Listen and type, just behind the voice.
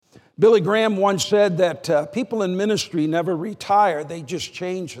Billy Graham once said that people in ministry never retire, they just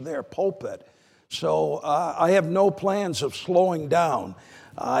change their pulpit. So I have no plans of slowing down.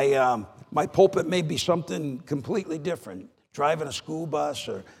 My pulpit may be something completely different, driving a school bus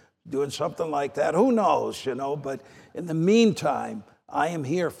or doing something like that. Who knows, but in the meantime, I am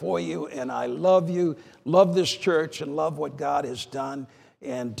here for you, and I love you, love this church, and love what God has done.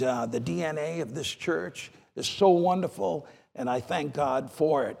 And the DNA of this church is so wonderful, and I thank God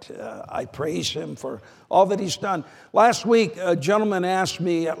for it. I praise him for all that he's done. Last week, a gentleman asked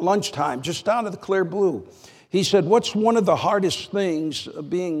me at lunchtime, just out of the clear blue, he said, what's one of the hardest things of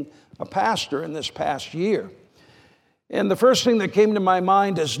being a pastor in this past year? And the first thing that came to my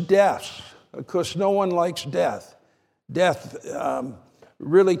mind is death. Of course, no one likes death. Death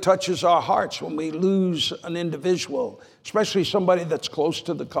really touches our hearts when we lose an individual, especially somebody that's close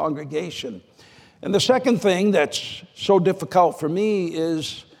to the congregation. And the second thing that's so difficult for me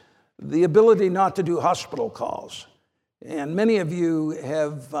is the ability not to do hospital calls. And many of you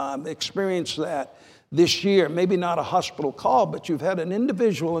have experienced that this year. Maybe not a hospital call, but you've had an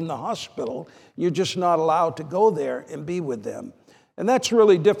individual in the hospital. You're just not allowed to go there and be with them. And that's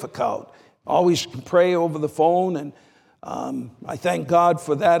really difficult. Always pray over the phone, and I thank God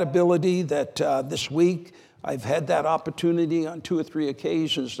for that ability that this week I've had that opportunity on 2 or 3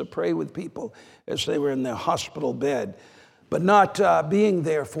 occasions to pray with people as they were in their hospital bed. But not being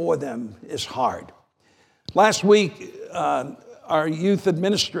there for them is hard. Last week, our youth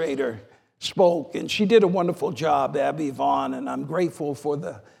administrator spoke, and she did a wonderful job, Abby Vaughn, and I'm grateful for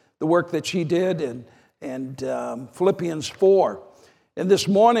the work that she did and Philippians 4. And this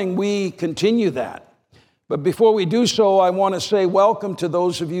morning, we continue that. But before we do so, I want to say welcome to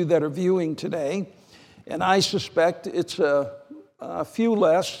those of you that are viewing today. And I suspect it's a few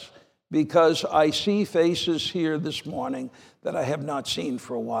less because I see faces here this morning that I have not seen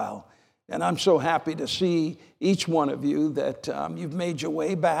for a while. And I'm so happy to see each one of you that you've made your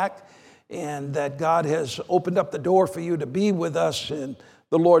way back and that God has opened up the door for you to be with us, and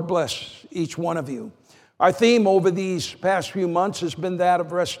the Lord bless each one of you. Our theme over these past few months has been that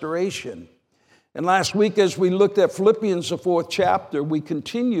of restoration. And last week, as we looked at Philippians, the 4th chapter, we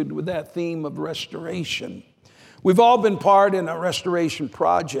continued with that theme of restoration. We've all been part in a restoration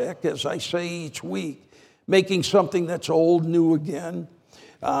project, as I say each week, making something that's old new again,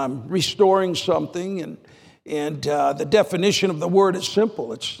 restoring something. And the definition of the word is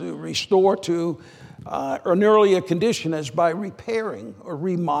simple. It's to restore to an earlier condition as by repairing or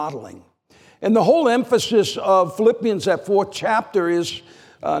remodeling. And the whole emphasis of Philippians, that 4th chapter, is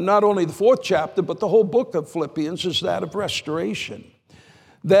not only the 4th chapter, but the whole book of Philippians is that of restoration.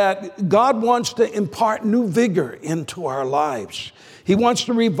 That God wants to impart new vigor into our lives. He wants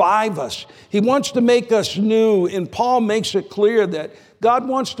to revive us. He wants to make us new. And Paul makes it clear that God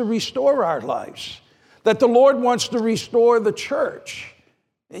wants to restore our lives. That the Lord wants to restore the church.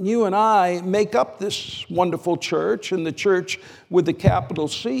 And you and I make up this wonderful church, and the church with the capital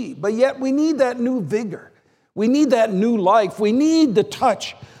C. But yet we need that new vigor. We need that new life. We need the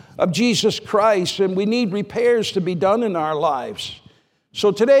touch of Jesus Christ, and we need repairs to be done in our lives.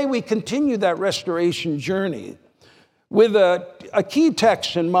 So today we continue that restoration journey with a key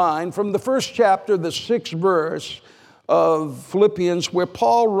text in mind from the 1st chapter, the 6th verse of Philippians, where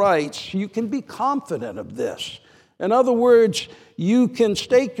Paul writes, you can be confident of this. In other words, you can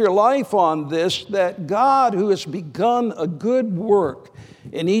stake your life on this, that God, who has begun a good work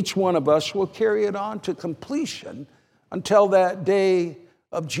in each one of us, will carry it on to completion until that day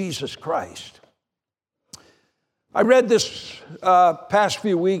of Jesus Christ. I read this past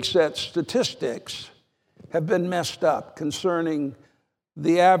few weeks that statistics have been messed up concerning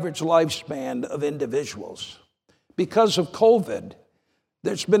the average lifespan of individuals. Because of COVID,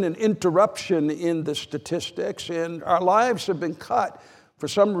 there's been an interruption in the statistics, and our lives have been cut, for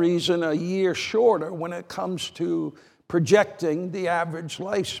some reason, a year shorter when it comes to projecting the average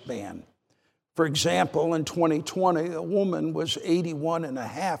lifespan. For example, in 2020, a woman was 81 and a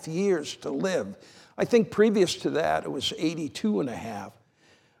half years to live. I think previous to that, it was 82 and a half.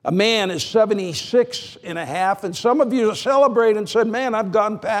 A man is 76 and a half, and some of you celebrate and said, man, I've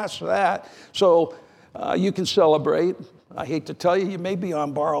gone past that. So you can celebrate. I hate to tell you, you may be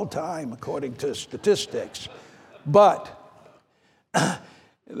on borrowed time according to statistics. But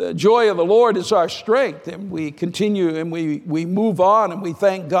the joy of the Lord is our strength, and we continue and we move on, and we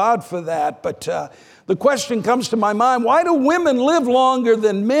thank God for that. But the question comes to my mind, why do women live longer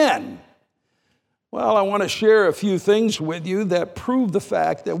than men? Well, I want to share a few things with you that prove the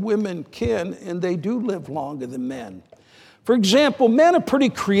fact that women can and they do live longer than men. For example, men are pretty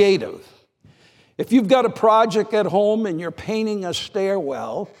creative. If you've got a project at home and you're painting a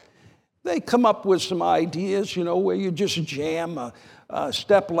stairwell they come up with some ideas, where you just jam a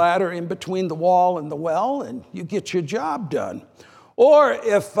step ladder in between the wall and the well, and you get your job done. Or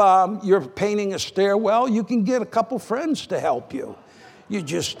if you're painting a stairwell, you can get a couple friends to help you. You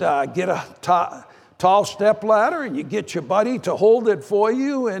just get a tall step ladder, and you get your buddy to hold it for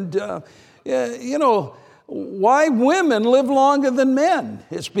you. And, why women live longer than men?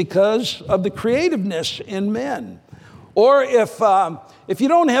 It's because of the creativeness in men. Or if you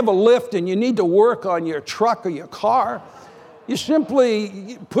don't have a lift and you need to work on your truck or your car, you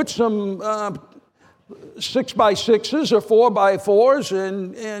simply put some 6x6s or 4x4s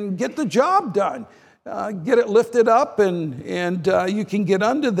and get the job done. Get it lifted up, and you can get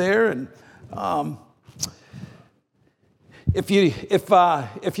under there. And if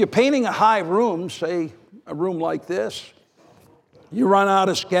you're painting a high room, say a room like this, you run out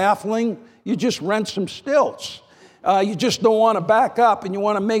of scaffolding, you just rent some stilts. You just don't want to back up, and you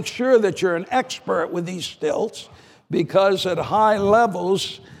want to make sure that you're an expert with these stilts, because at high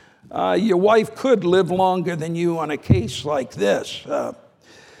levels, your wife could live longer than you on a case like this.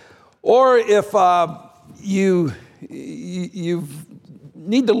 Or if you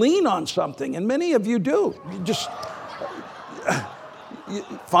need to lean on something, and many of you do, you just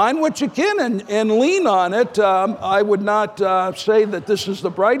find what you can and lean on it. I would not say that this is the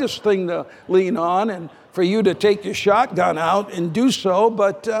brightest thing to lean on, and for you to take your shotgun out and do so,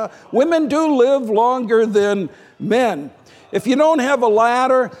 but women do live longer than men. If you don't have a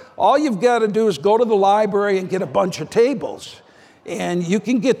ladder, all you've got to do is go to the library and get a bunch of tables. And you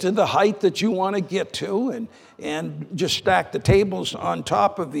can get to the height that you want to get to, and just stack the tables on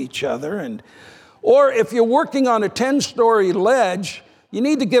top of each other. Or if you're working on a 10-story ledge, you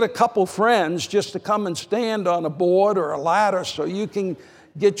need to get a couple friends just to come and stand on a board or a ladder so you can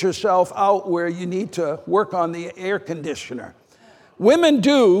get yourself out where you need to work on the air conditioner. Women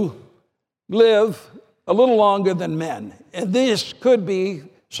do live a little longer than men, and this could be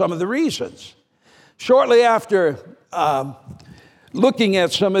some of the reasons. Shortly after looking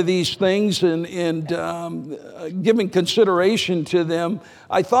at some of these things and giving consideration to them,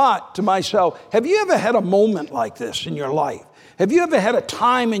 I thought to myself, have you ever had a moment like this in your life? Have you ever had a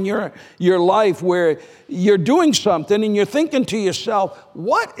time in your life where you're doing something and you're thinking to yourself,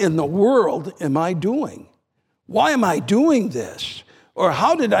 what in the world am I doing? Why am I doing this? Or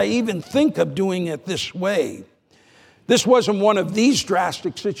how did I even think of doing it this way? This wasn't one of these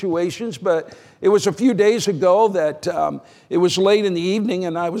drastic situations, but it was a few days ago that it was late in the evening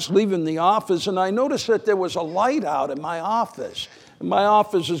and I was leaving the office, and I noticed that there was a light out in my office. And my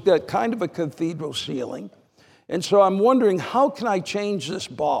office has got kind of a cathedral ceiling. And so I'm wondering, how can I change this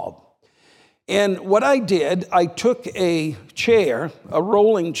bulb? And what I did, I took a chair, a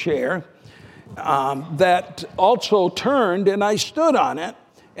rolling chair, that also turned, and I stood on it,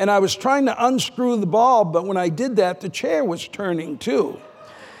 and I was trying to unscrew the bulb, but when I did that, the chair was turning too.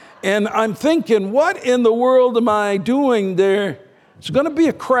 And I'm thinking, what in the world am I doing there? It's going to be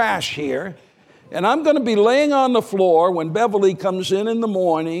a crash here, and I'm going to be laying on the floor when Beverly comes in the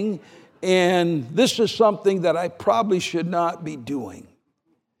morning, and this is something that I probably should not be doing.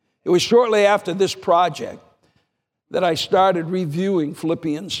 It was shortly after this project that I started reviewing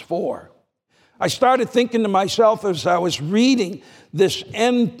Philippians 4. I started thinking to myself as I was reading this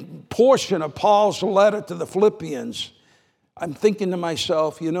end portion of Paul's letter to the Philippians, I'm thinking to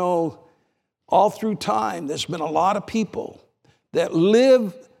myself, all through time, there's been a lot of people that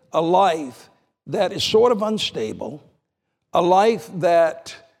live a life that is sort of unstable, a life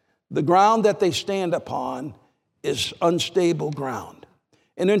that the ground that they stand upon is unstable ground.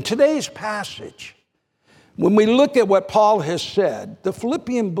 And in today's passage, when we look at what Paul has said, the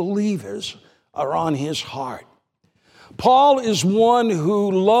Philippian believers are on his heart. Paul is one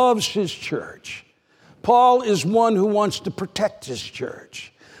who loves his church. Paul is one who wants to protect his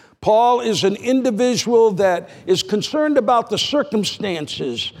church. Paul is an individual that is concerned about the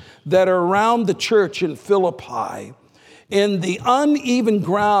circumstances that are around the church in Philippi, in the uneven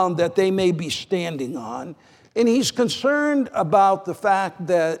ground that they may be standing on. And he's concerned about the fact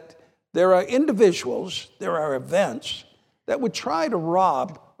that there are individuals, there are events that would try to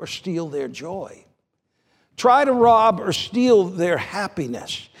rob or steal their joy, try to rob or steal their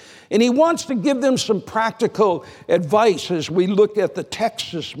happiness. And he wants to give them some practical advice as we look at the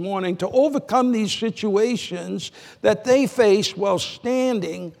text this morning to overcome these situations that they face while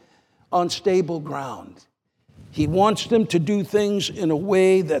standing on stable ground. He wants them to do things in a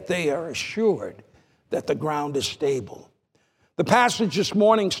way that they are assured that the ground is stable. The passage this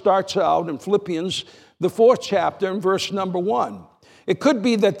morning starts out in Philippians, the 4th chapter, in verse number 1. It could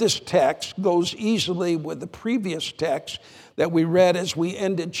be that this text goes easily with the previous text that we read as we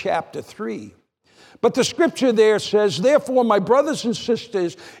ended chapter 3. But the scripture there says, therefore, my brothers and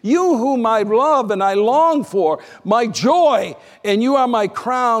sisters, you whom I love and I long for, my joy, and you are my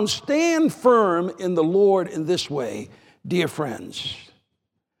crown, stand firm in the Lord in this way, dear friends.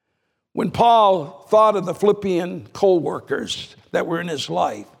 When Paul thought of the Philippian co-workers that were in his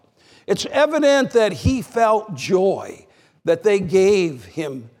life, it's evident that he felt joy, that they gave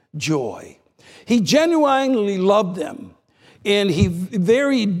him joy. He genuinely loved them. And he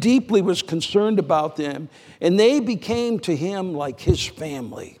very deeply was concerned about them, and they became to him like his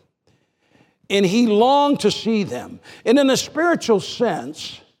family. And he longed to see them. And in a spiritual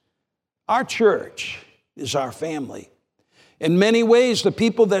sense, our church is our family. In many ways, the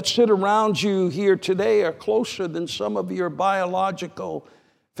people that sit around you here today are closer than some of your biological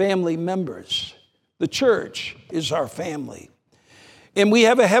family members. The church is our family. And we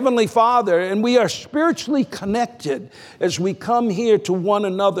have a Heavenly Father, and we are spiritually connected as we come here to one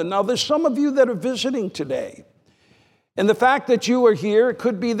another. Now, there's some of you that are visiting today. And the fact that you are here, it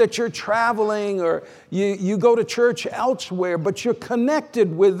could be that you're traveling or you go to church elsewhere, but you're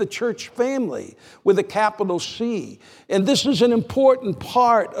connected with the church family, with a capital C. And this is an important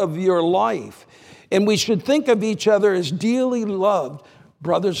part of your life. And we should think of each other as dearly loved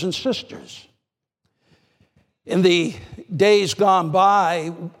brothers and sisters. In the days gone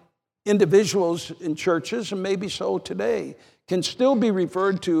by, individuals in churches, and maybe so today, can still be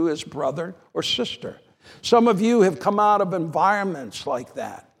referred to as brother or sister. Some of you have come out of environments like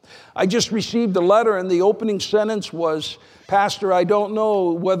that. I just received a letter, and the opening sentence was, Pastor, I don't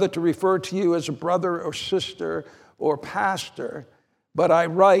know whether to refer to you as a brother or sister or pastor, but I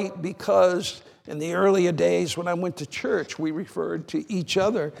write because in the earlier days when I went to church, we referred to each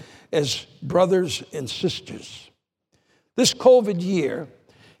other as brothers and sisters. This COVID year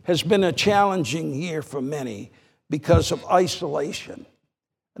has been a challenging year for many because of isolation.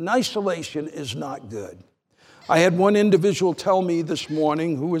 And isolation is not good. I had one individual tell me this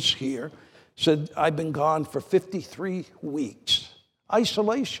morning who was here, said, I've been gone for 53 weeks.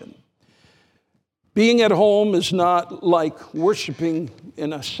 Isolation. Being at home is not like worshiping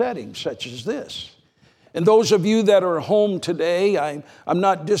in a setting such as this. And those of you that are home today, I'm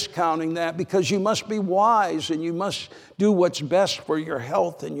not discounting that because you must be wise and you must do what's best for your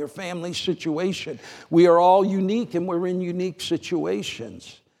health and your family situation. We are all unique and we're in unique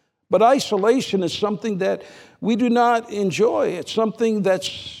situations. But isolation is something that we do not enjoy. It's something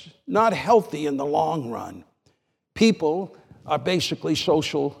that's not healthy in the long run. People are basically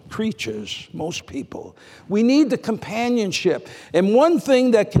social creatures, most people. We need the companionship. And one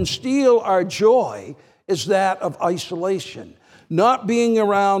thing that can steal our joy is that of isolation, not being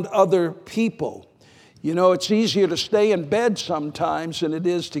around other people. You know, it's easier to stay in bed sometimes than it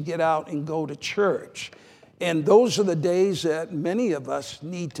is to get out and go to church. And those are the days that many of us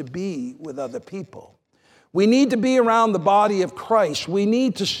need to be with other people. We need to be around the body of Christ. We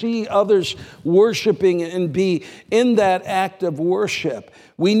need to see others worshiping and be in that act of worship.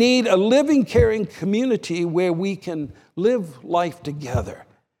 We need a living, caring community where we can live life together.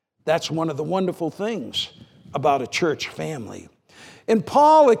 That's one of the wonderful things about a church family. And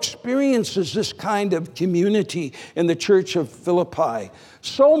Paul experiences this kind of community in the church of Philippi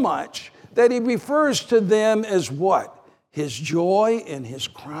so much that he refers to them as what? His joy and his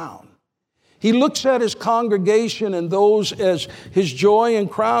crown. He looks at his congregation and those as his joy and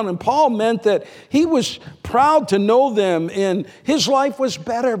crown. And Paul meant that he was proud to know them and his life was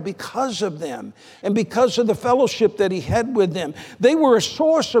better because of them and because of the fellowship that he had with them. They were a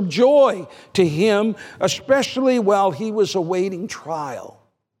source of joy to him, especially while he was awaiting trial.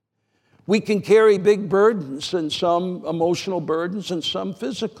 We can carry big burdens, and some emotional burdens and some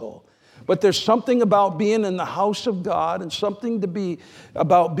physical. But there's something about being in the house of God and something to be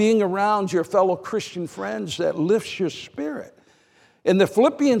about being around your fellow Christian friends that lifts your spirit. And the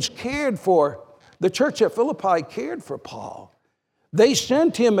Philippians the church at Philippi cared for Paul. They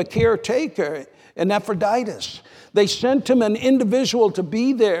sent him a caretaker, an Epaphroditus. They sent him an individual to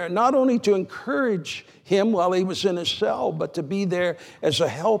be there, not only to encourage him while he was in his cell, but to be there as a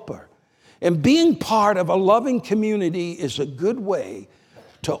helper. And being part of a loving community is a good way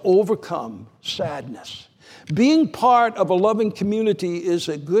to overcome sadness. Being part of a loving community is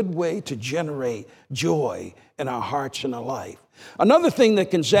a good way to generate joy in our hearts and our life. Another thing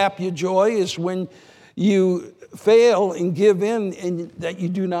that can zap your joy is when you fail and give in and that you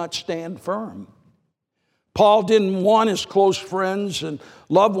do not stand firm. Paul didn't want his close friends and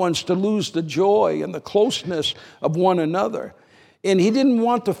loved ones to lose the joy and the closeness of one another. And he didn't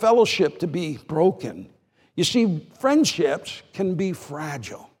want the fellowship to be broken. You see, friendships can be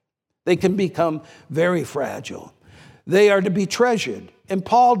fragile. They can become very fragile. They are to be treasured. And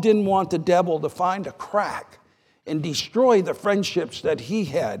Paul didn't want the devil to find a crack and destroy the friendships that he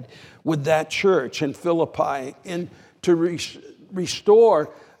had with that church in Philippi, and to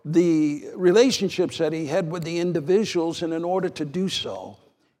restore the relationships that he had with the individuals. And in order to do so,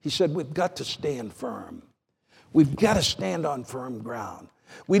 he said, we've got to stand firm. We've got to stand on firm ground.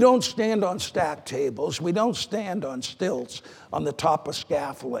 We don't stand on stacked tables. We don't stand on stilts on the top of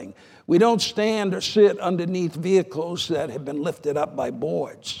scaffolding. We don't stand or sit underneath vehicles that have been lifted up by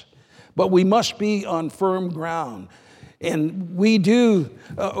boards. But we must be on firm ground. And we do,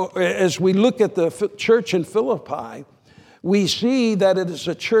 as we look at the church in Philippi, we see that it is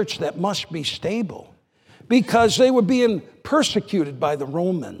a church that must be stable because they were being persecuted by the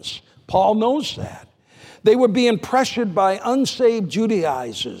Romans. Paul knows that. They were being pressured by unsaved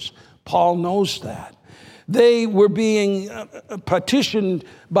Judaizers. Paul knows that. They were being petitioned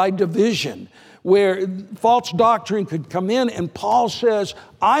by division, where false doctrine could come in. And Paul says,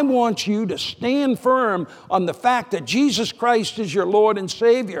 I want you to stand firm on the fact that Jesus Christ is your Lord and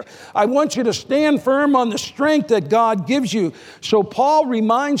Savior. I want you to stand firm on the strength that God gives you. So Paul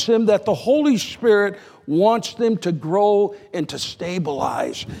reminds them that the Holy Spirit wants them to grow and to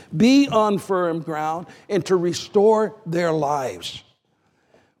stabilize, be on firm ground, and to restore their lives.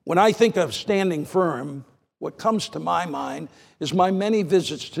 When I think of standing firm, what comes to my mind is my many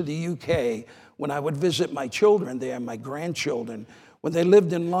visits to the UK when I would visit my children there, my grandchildren, when they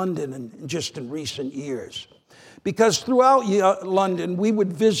lived in London and just in recent years. Because throughout London, we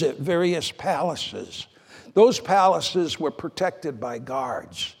would visit various palaces. Those palaces were protected by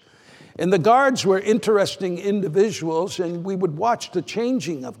guards. And the guards were interesting individuals, and we would watch the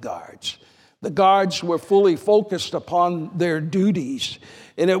changing of guards. The guards were fully focused upon their duties,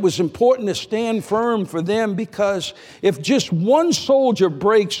 and it was important to stand firm for them, because if just one soldier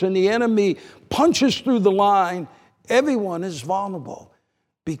breaks and the enemy punches through the line, everyone is vulnerable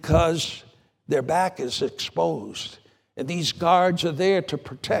because their back is exposed. And these guards are there to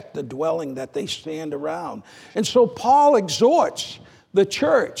protect the dwelling that they stand around. And so Paul exhorts the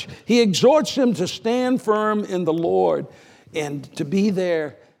church. He exhorts them to stand firm in the Lord and to be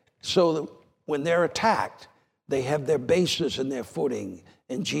there so that when they're attacked, they have their basis and their footing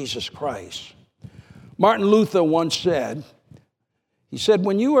in Jesus Christ. Martin Luther once said, he said,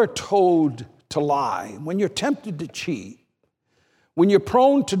 when you are told to lie, when you're tempted to cheat, when you're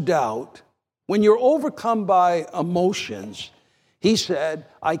prone to doubt, when you're overcome by emotions, he said,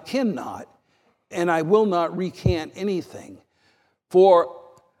 I cannot and I will not recant anything. For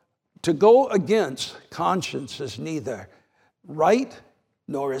to go against conscience is neither right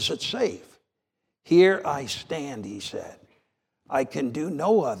nor is it safe. Here I stand, he said. I can do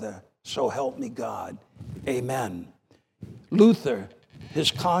no other, so help me God. Amen. Luther,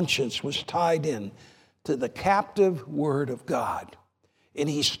 his conscience was tied in to the captive word of God, and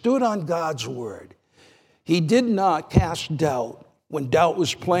he stood on God's word. He did not cast doubt when doubt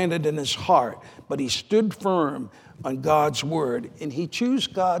was planted in his heart, but he stood firm on God's word, and he chose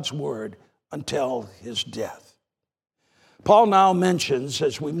God's word until his death. Paul now mentions,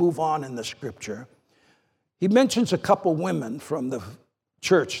 as we move on in the scripture, he mentions a couple women from the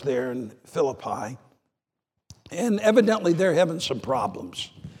church there in Philippi, and evidently they're having some problems,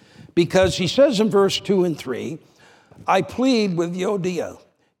 because he says in verse 2 and 3, I plead with Euodia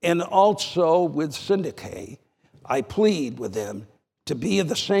and also with Syntyche. I plead with them to be of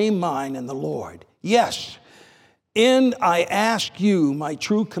the same mind in the Lord. Yes, and I ask you, my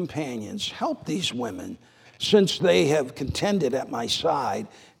true companions, help these women, since they have contended at my side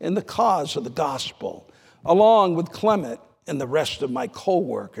in the cause of the gospel, along with Clement and the rest of my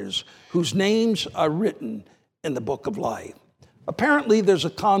co-workers, whose names are written in the book of life. Apparently, there's a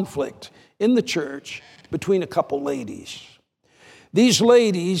conflict in the church between a couple ladies. These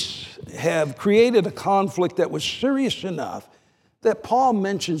ladies have created a conflict that was serious enough that Paul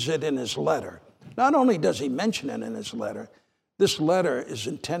mentions it in his letter. Not only does he mention it in his letter, this letter is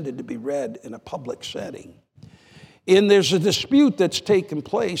intended to be read in a public setting. And there's a dispute that's taken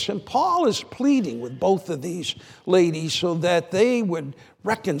place, and Paul is pleading with both of these ladies so that they would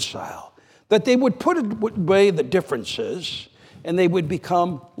reconcile, that they would put away the differences, and they would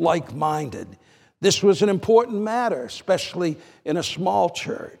become like-minded. This was an important matter, especially in a small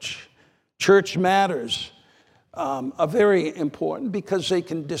church. Church matters are very important because they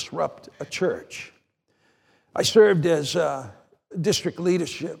can disrupt a church. I served as district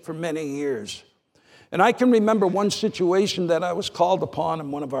leadership for many years. And I can remember one situation that I was called upon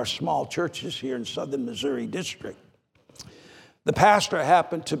in one of our small churches here in Southern Missouri District. The pastor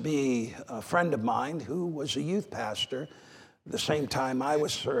happened to be a friend of mine who was a youth pastor the same time I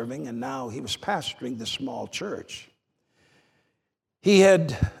was serving, and now he was pastoring the small church. He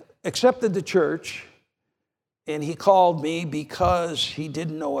had accepted the church, and he called me because he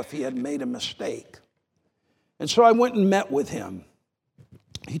didn't know if he had made a mistake. And so I went and met with him.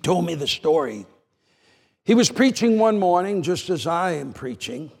 He told me the story. He was preaching one morning, just as I am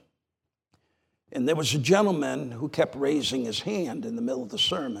preaching, and there was a gentleman who kept raising his hand in the middle of the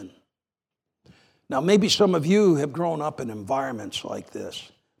sermon. Now, maybe some of you have grown up in environments like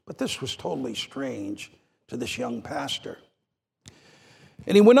this, but this was totally strange to this young pastor.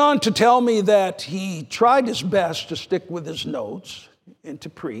 And he went on to tell me that he tried his best to stick with his notes and to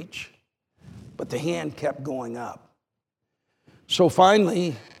preach, but the hand kept going up. So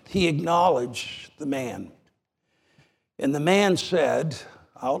finally, he acknowledged the man. And the man said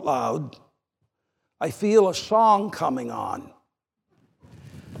out loud, "I feel a song coming on."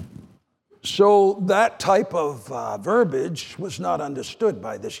 So that type of verbiage was not understood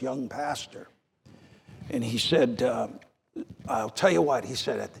by this young pastor. And he said, I'll tell you what, he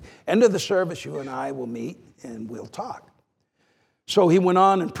said, at the end of the service, you and I will meet and we'll talk. So he went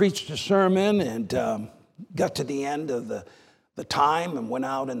on and preached a sermon and got to the end of the time and went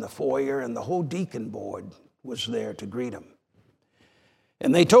out in the foyer, and the whole deacon board was there to greet him.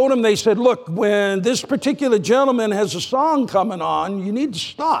 And they told him, they said, look, when this particular gentleman has a song coming on, you need to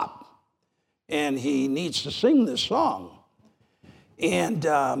stop. And he needs to sing this song. And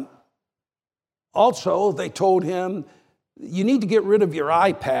also they told him, you need to get rid of your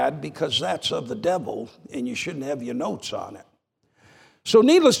iPad because that's of the devil and you shouldn't have your notes on it. So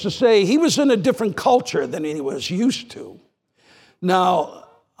needless to say, he was in a different culture than he was used to. Now,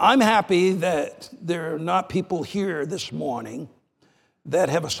 I'm happy that there are not people here this morning that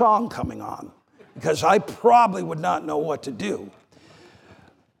have a song coming on, because I probably would not know what to do.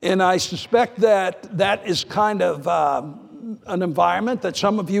 And I suspect that that is kind of an environment that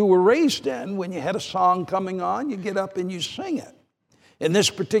some of you were raised in. When you had a song coming on, you get up and you sing it. In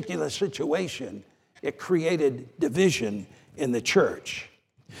this particular situation, it created division in the church.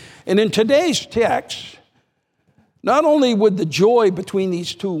 And in today's text, not only would the joy between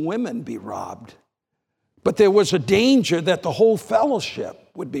these two women be robbed, but there was a danger that the whole fellowship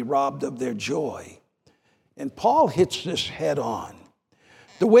would be robbed of their joy. And Paul hits this head on.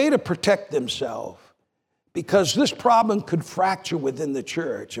 The way to protect themselves, because this problem could fracture within the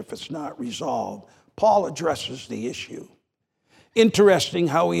church if it's not resolved, Paul addresses the issue. Interesting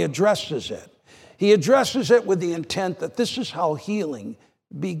how he addresses it. He addresses it with the intent that this is how healing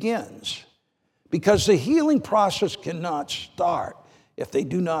begins. Because the healing process cannot start if they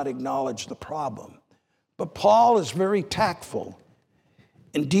do not acknowledge the problem. But Paul is very tactful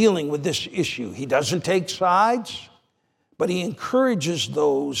in dealing with this issue. He doesn't take sides, but he encourages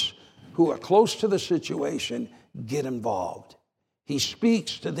those who are close to the situation, get involved. He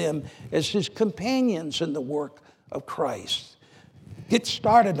speaks to them as his companions in the work of Christ. Get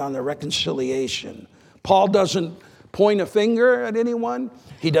started on the reconciliation. Paul doesn't point a finger at anyone.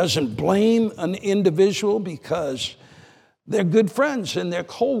 He doesn't blame an individual because they're good friends and they're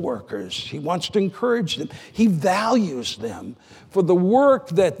co-workers. He wants to encourage them. He values them for the work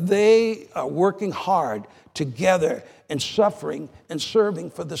that they are working hard together and suffering and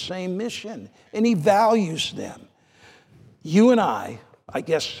serving for the same mission. And he values them. You and I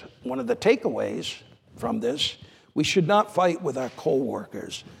guess one of the takeaways from this, we should not fight with our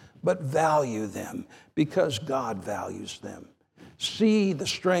co-workers, but value them because God values them. See the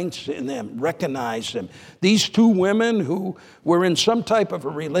strengths in them, recognize them. These two women who were in some type of a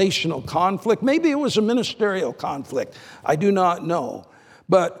relational conflict, maybe it was a ministerial conflict, I do not know.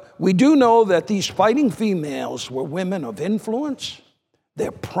 But we do know that these fighting females were women of influence.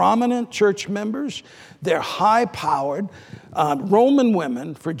 They're prominent church members. They're high-powered Roman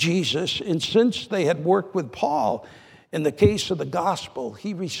women for Jesus. And since they had worked with Paul in the case of the gospel,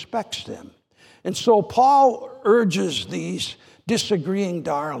 he respects them. And so Paul urges these disagreeing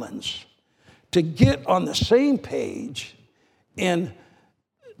darlings to get on the same page and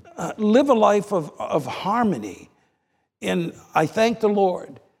live a life of harmony. And I thank the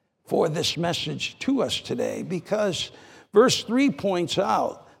Lord for this message to us today, because verse 3 points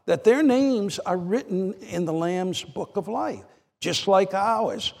out that their names are written in the Lamb's book of life, just like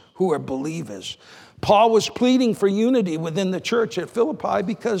ours, who are believers. Paul was pleading for unity within the church at Philippi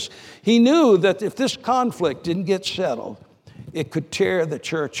because he knew that if this conflict didn't get settled, it could tear the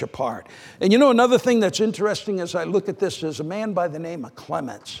church apart. And you know, another thing that's interesting as I look at this is a man by the name of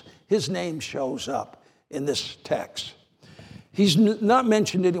Clemens. His name shows up in this text. He's not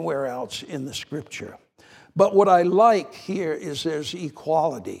mentioned anywhere else in the scripture. But what I like here is there's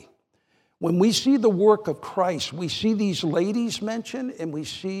equality. When we see the work of Christ, we see these ladies mentioned and we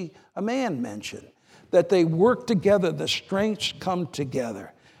see a man mentioned, that they work together, the strengths come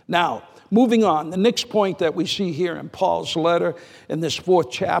together. Now, moving on, the next point that we see here in Paul's letter in this 4th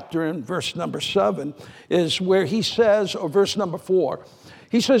chapter in verse number 7 is where he says, or verse number 4,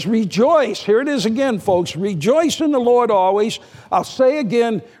 he says, rejoice. Here it is again, folks. Rejoice in the Lord always. I'll say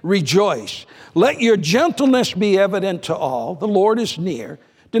again, rejoice. Let your gentleness be evident to all. The Lord is near.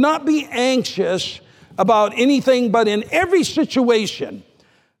 Do not be anxious about anything, but in every situation,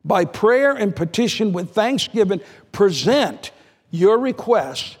 by prayer and petition with thanksgiving, present your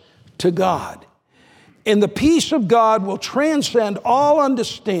requests to God. And the peace of God will transcend all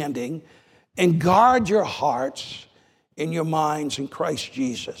understanding and guard your hearts and your minds in Christ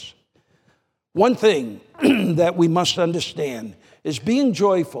Jesus. One thing that we must understand is being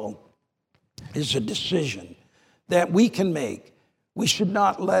joyful is a decision that we can make. We should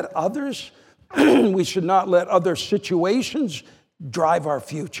not let others, we should not let other situations drive our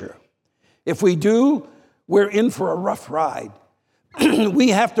future. If we do, we're in for a rough ride. We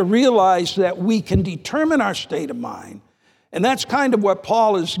have to realize that we can determine our state of mind. And that's kind of what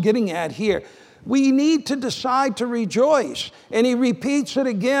Paul is getting at here. We need to decide to rejoice. And he repeats it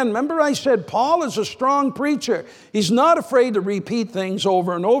again. Remember I said Paul is a strong preacher. He's not afraid to repeat things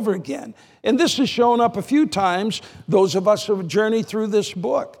over and over again. And this has shown up a few times, those of us who have journeyed through this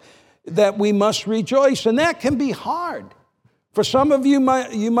book, that we must rejoice. And that can be hard. For some of you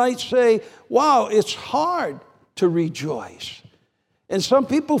might say, wow, it's hard to rejoice. And some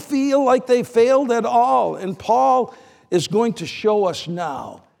people feel like they failed at all. And Paul is going to show us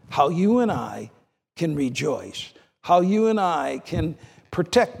now how you and I can rejoice, how you and I can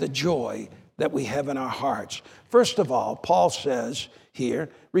protect the joy that we have in our hearts. First of all, Paul says here,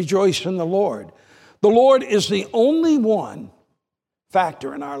 rejoice in the Lord. The Lord is the only one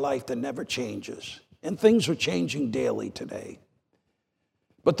factor in our life that never changes. And things are changing daily today.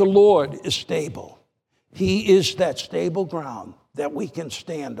 But the Lord is stable. He is that stable ground that we can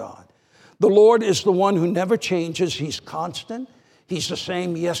stand on. The Lord is the one who never changes. He's constant. He's the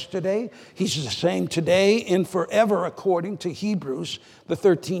same yesterday. He's the same today and forever, according to Hebrews, the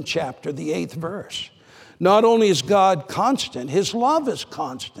 13th chapter, the 8th verse. Not only is God constant, his love is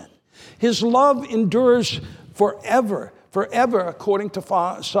constant. His love endures forever, according to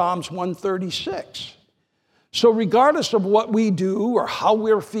Psalms 136. So regardless of what we do or how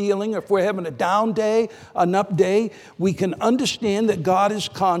we're feeling, if we're having a down day, an up day, we can understand that God is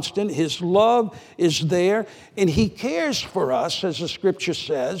constant. His love is there, and he cares for us, as the scripture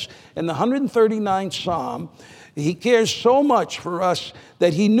says. In the 139th Psalm, he cares so much for us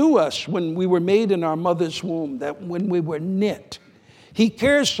that he knew us when we were made in our mother's womb, that when we were knit. He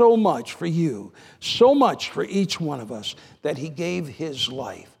cares so much for you, so much for each one of us, that he gave his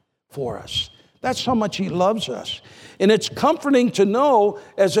life for us. That's how much he loves us. And it's comforting to know,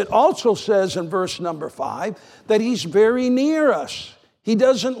 as it also says in verse number 5, that he's very near us. He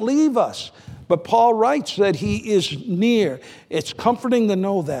doesn't leave us. But Paul writes that he is near. It's comforting to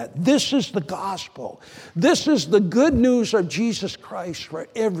know that. This is the gospel. This is the good news of Jesus Christ for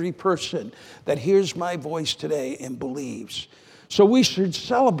every person that hears my voice today and believes. So we should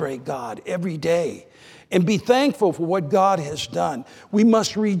celebrate God every day and be thankful for what God has done. We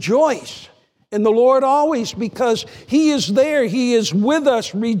must rejoice in the Lord always, because he is there. He is with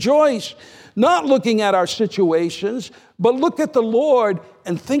us. Rejoice, not looking at our situations, but look at the Lord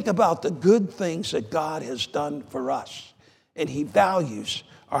and think about the good things that God has done for us. And he values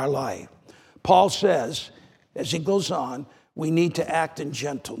our life. Paul says, as he goes on, we need to act in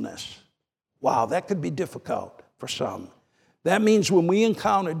gentleness. Wow, that could be difficult for some. That means when we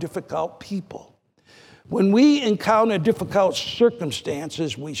encounter difficult people, when we encounter difficult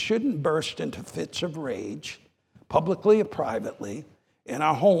circumstances, we shouldn't burst into fits of rage, publicly or privately, in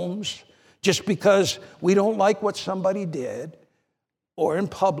our homes, just because we don't like what somebody did, or in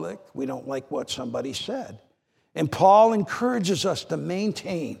public, we don't like what somebody said. And Paul encourages us to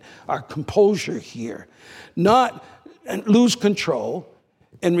maintain our composure here, not lose control,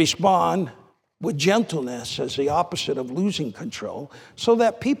 and respond with gentleness as the opposite of losing control, so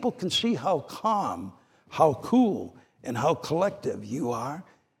that people can see how calm, how cool, and how collective you are,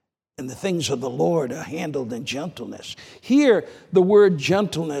 and the things of the Lord are handled in gentleness. Here, the word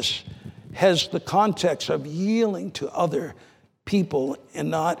gentleness has the context of yielding to other people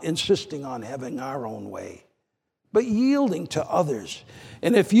and not insisting on having our own way, but yielding to others.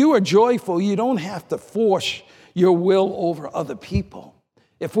 And if you are joyful, you don't have to force your will over other people.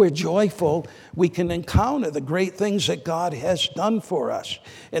 If we're joyful, we can encounter the great things that God has done for us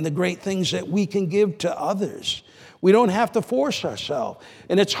and the great things that we can give to others. We don't have to force ourselves.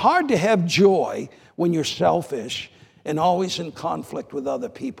 And it's hard to have joy when you're selfish and always in conflict with other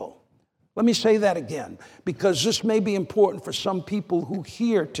people. Let me say that again, because this may be important for some people who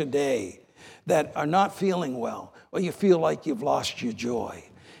hear today that are not feeling well, or you feel like you've lost your joy.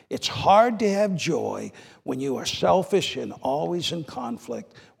 It's hard to have joy when you are selfish and always in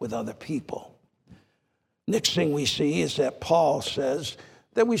conflict with other people. Next thing we see is that Paul says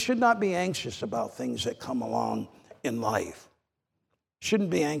that we should not be anxious about things that come along in life. Shouldn't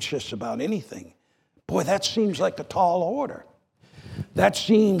be anxious about anything. Boy, that seems like a tall order. That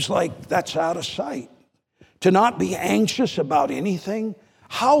seems like that's out of sight. To not be anxious about anything?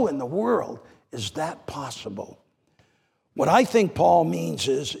 How in the world is that possible? What I think Paul means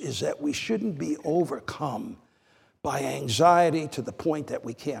is that we shouldn't be overcome by anxiety to the point that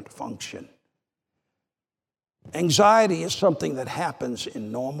we can't function. Anxiety is something that happens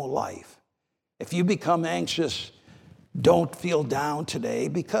in normal life. If you become anxious, don't feel down today,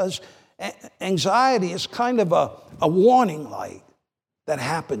 because anxiety is kind of a warning light that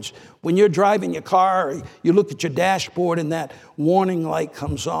happens. When you're driving your car, or you look at your dashboard and that warning light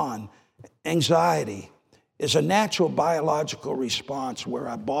comes on. Anxiety is a natural biological response where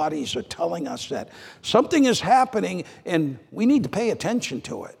our bodies are telling us that something is happening and we need to pay attention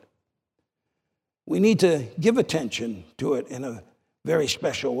to it. We need to give attention to it in a very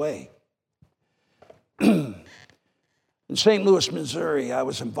special way. In St. Louis, Missouri, I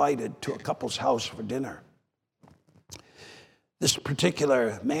was invited to a couple's house for dinner. This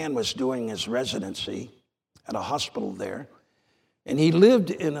particular man was doing his residency at a hospital there, and he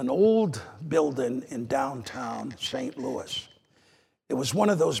lived in an old building in downtown St. Louis. It was one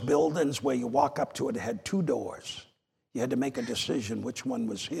of those buildings where you walk up to it, it had two doors. You had to make a decision which one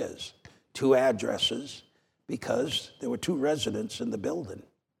was his. Two addresses, because there were two residents in the building.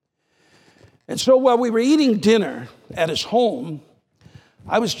 And so while we were eating dinner at his home,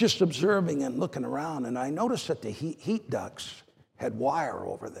 I was just observing and looking around, and I noticed that the heat ducts had wire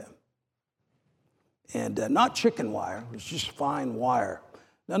over them. And not chicken wire, it was just fine wire.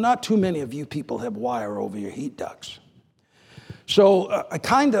 Now, not too many of you people have wire over your heat ducts. So I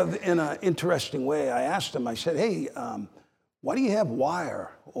kind of, in an interesting way, I asked him, I said, hey, why do you have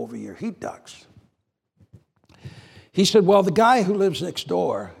wire over your heat ducts? He said, well, the guy who lives next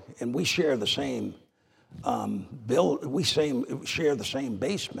door, and we share the same share the same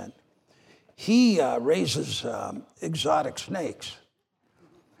basement, he raises exotic snakes.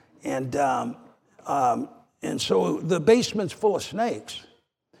 And so the basement's full of snakes.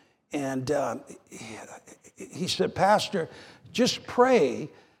 And he said, Pastor, just pray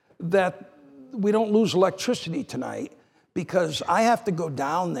that we don't lose electricity tonight, because I have to go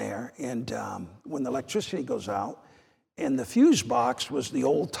down there, and when the electricity goes out, and the fuse box was the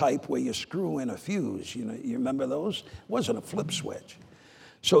old type where you screw in a fuse. You know, you remember those? It wasn't a flip switch.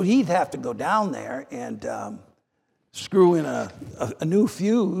 So he'd have to go down there and screw in a new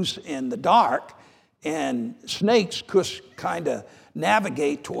fuse in the dark, and snakes could kind of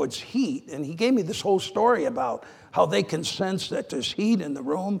navigate towards heat. And he gave me this whole story about how they can sense that there's heat in the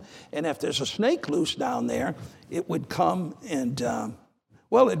room, and if there's a snake loose down there, it would come and,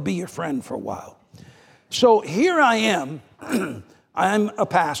 it'd be your friend for a while. So here I am, I'm a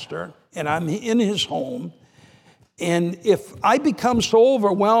pastor, and I'm in his home, and if I become so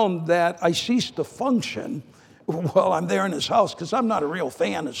overwhelmed that I cease to function while I'm there in his house, because I'm not a real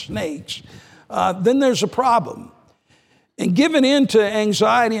fan of snakes, then there's a problem. And giving in to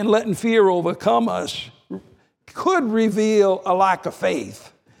anxiety and letting fear overcome us could reveal a lack of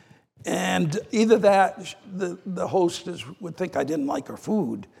faith. And either that, the hostess would think I didn't like her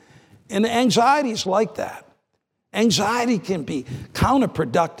food. And anxiety is like that. Anxiety can be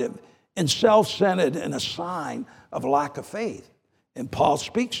counterproductive and self-centered and a sign of lack of faith. And Paul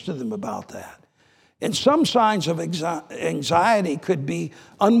speaks to them about that. And some signs of anxiety could be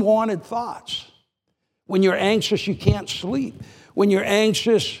unwanted thoughts. When you're anxious, you can't sleep. When you're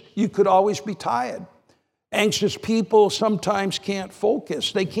anxious, you could always be tired. Anxious people sometimes can't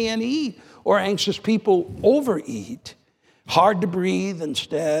focus. They can't eat. Or anxious people overeat. Hard to breathe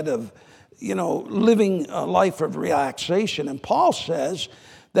instead of, living a life of relaxation. And Paul says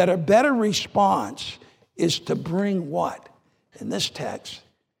that a better response is to bring what? In this text,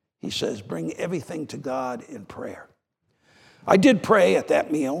 he says, bring everything to God in prayer. I did pray at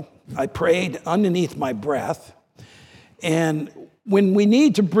that meal. I prayed underneath my breath. And when we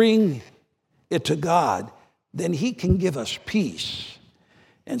need to bring it to God, then he can give us peace.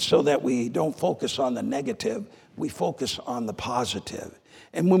 And so that we don't focus on the negative, we focus on the positive.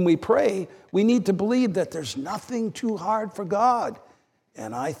 And when we pray, we need to believe that there's nothing too hard for God.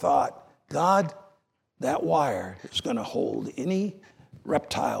 And I thought, God, that wire is going to hold any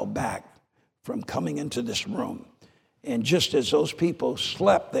reptile back from coming into this room. And just as those people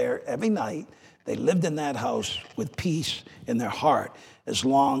slept there every night, they lived in that house with peace in their heart as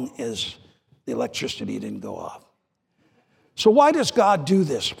long as the electricity didn't go off. So why does God do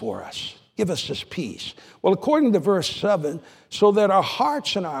this for us? Give us this peace? Well, according to verse 7, so that our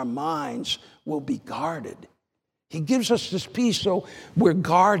hearts and our minds will be guarded. He gives us this peace so we're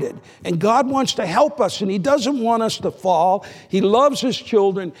guarded. And God wants to help us, and he doesn't want us to fall. He loves his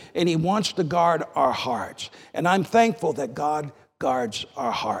children, and he wants to guard our hearts. And I'm thankful that God guards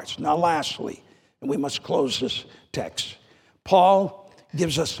our hearts. Now, lastly, and we must close this text, Paul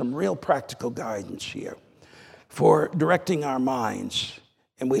gives us some real practical guidance here for directing our minds.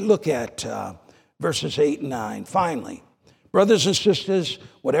 And we look at verses 8 and 9. Finally, brothers and sisters,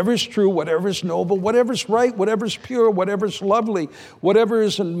 whatever is true, whatever is noble, whatever is right, whatever is pure, whatever is lovely, whatever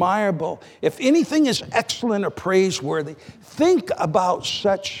is admirable, if anything is excellent or praiseworthy, think about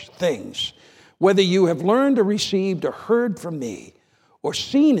such things. Whether you have learned or received or heard from me or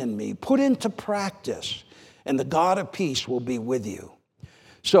seen in me, put into practice, and the God of peace will be with you.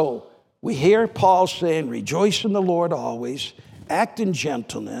 So we hear Paul saying, rejoice in the Lord always, act in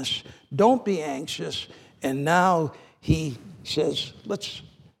gentleness, don't be anxious, and now he says,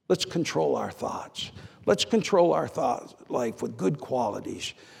 let's control our thoughts. Let's control our thought life with good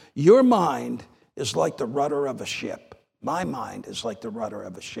qualities. Your mind is like the rudder of a ship. My mind is like the rudder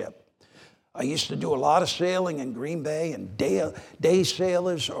of a ship. I used to do a lot of sailing in Green Bay and day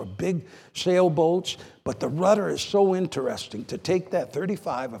sailors or big sailboats, but the rudder is so interesting to take that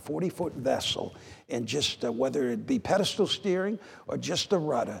 35 or 40-foot vessel and just whether it be pedestal steering or just the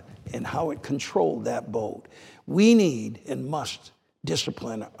rudder and how it controlled that boat. We need and must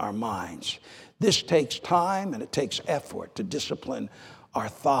discipline our minds. This takes time and it takes effort to discipline our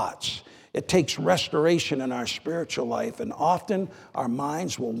thoughts. It takes restoration in our spiritual life, and often our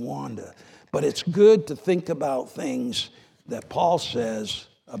minds will wander. But it's good to think about things that Paul says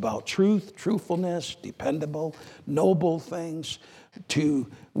about truth, truthfulness, dependable, noble things,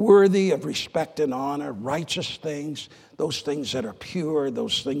 to worthy of respect and honor, righteous things, those things that are pure,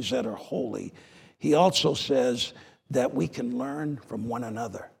 those things that are holy. He also says that we can learn from one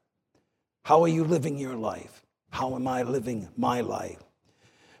another. How are you living your life? How am I living my life?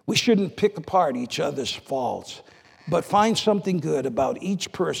 We shouldn't pick apart each other's faults, but find something good about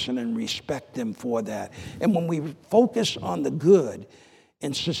each person and respect them for that. And when we focus on the good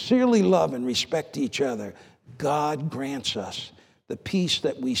and sincerely love and respect each other, God grants us the peace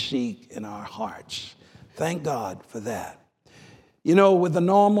that we seek in our hearts. Thank God for that. You know, with the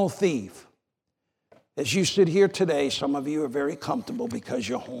normal thief, as you sit here today, some of you are very comfortable because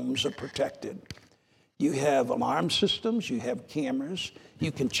your homes are protected. You have alarm systems, you have cameras,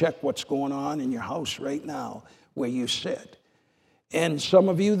 you can check what's going on in your house right now where you sit. And some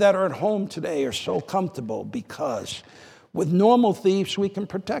of you that are at home today are so comfortable because with normal thieves, we can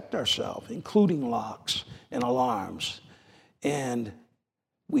protect ourselves, including locks and alarms. And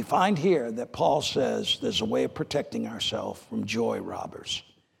we find here that Paul says there's a way of protecting ourselves from joy robbers,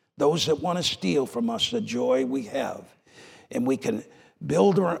 those that want to steal from us the joy we have. And we can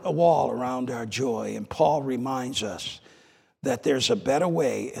build a wall around our joy. And Paul reminds us that there's a better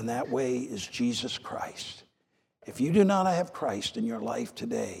way, and that way is Jesus Christ. If you do not have Christ in your life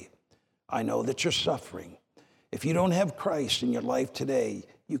today, I know that you're suffering. If you don't have Christ in your life today,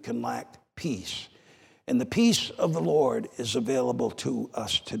 you can lack peace. And the peace of the Lord is available to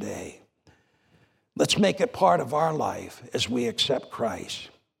us today. Let's make it part of our life as we accept Christ.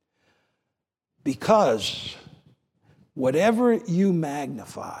 Because whatever you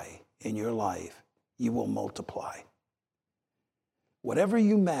magnify in your life, you will multiply. Whatever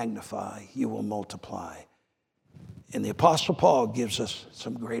you magnify, you will multiply. And the Apostle Paul gives us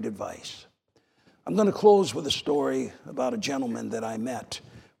some great advice. I'm going to close with a story about a gentleman that I met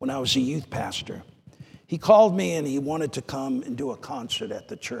when I was a youth pastor. He called me and he wanted to come and do a concert at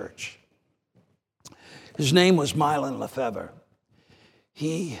the church. His name was Mylon Lefebvre.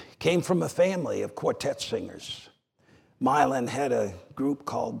 He came from a family of quartet singers. Mylon had a group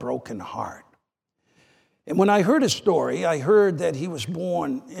called Broken Heart. And when I heard his story, I heard that he was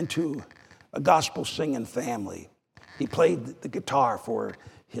born into a gospel singing family. He played the guitar for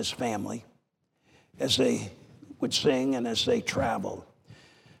his family as they would sing and as they traveled.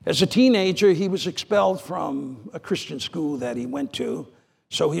 As a teenager, he was expelled from a Christian school that he went to,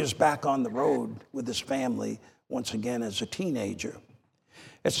 so he was back on the road with his family once again as a teenager.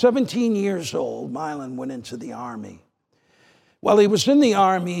 At 17 years old, Mylon went into the army. While he was in the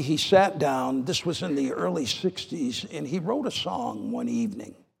Army, he sat down, this was in the early 60s, and he wrote a song one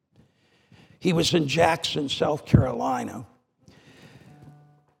evening. He was in Jackson, South Carolina.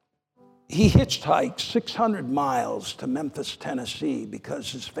 He hitchhiked 600 miles to Memphis, Tennessee,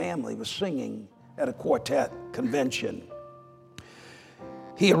 because his family was singing at a quartet convention.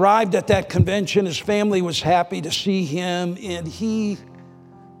 He arrived at that convention. His family was happy to see him, and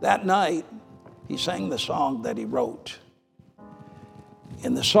that night, he sang the song that he wrote.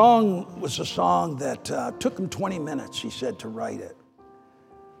 And the song was a song that took him 20 minutes, he said, to write it.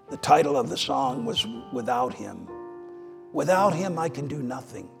 The title of the song was Without Him. Without Him, I can do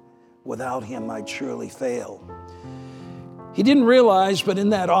nothing. Without Him, I'd surely fail. He didn't realize, but in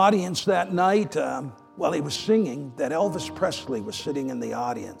that audience that night, while he was singing, that Elvis Presley was sitting in the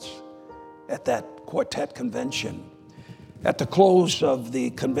audience at that quartet convention. At the close of the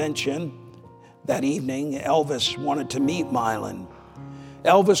convention that evening, Elvis wanted to meet Mylon.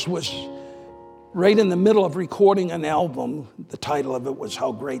 Elvis was right in the middle of recording an album. The title of it was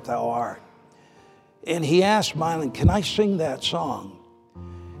How Great Thou Art. And he asked Mylon, can I sing that song?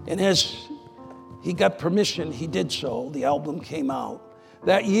 And as he got permission, he did so. The album came out.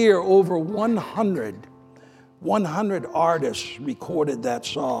 That year, over 100 artists recorded that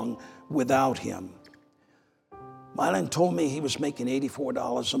song Without Him. Mylon told me he was making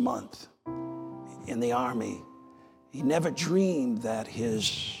 $84 a month in the Army. He never dreamed that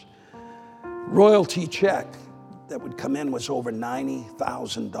his royalty check that would come in was over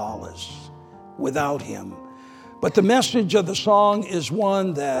 $90,000 without him. But the message of the song is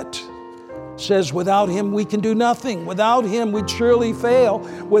one that says, without Him, we can do nothing. Without Him, we'd surely fail.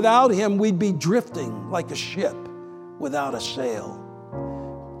 Without Him, we'd be drifting like a ship without a sail.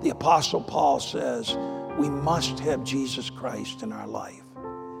 The Apostle Paul says, we must have Jesus Christ in our life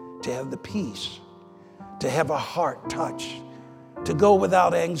to have the peace, to have a heart touched, to go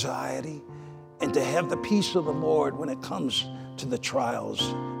without anxiety, and to have the peace of the Lord when it comes to the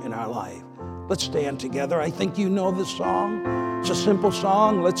trials in our life. Let's stand together. I think you know the song. It's a simple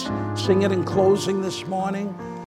song. Let's sing it in closing this morning.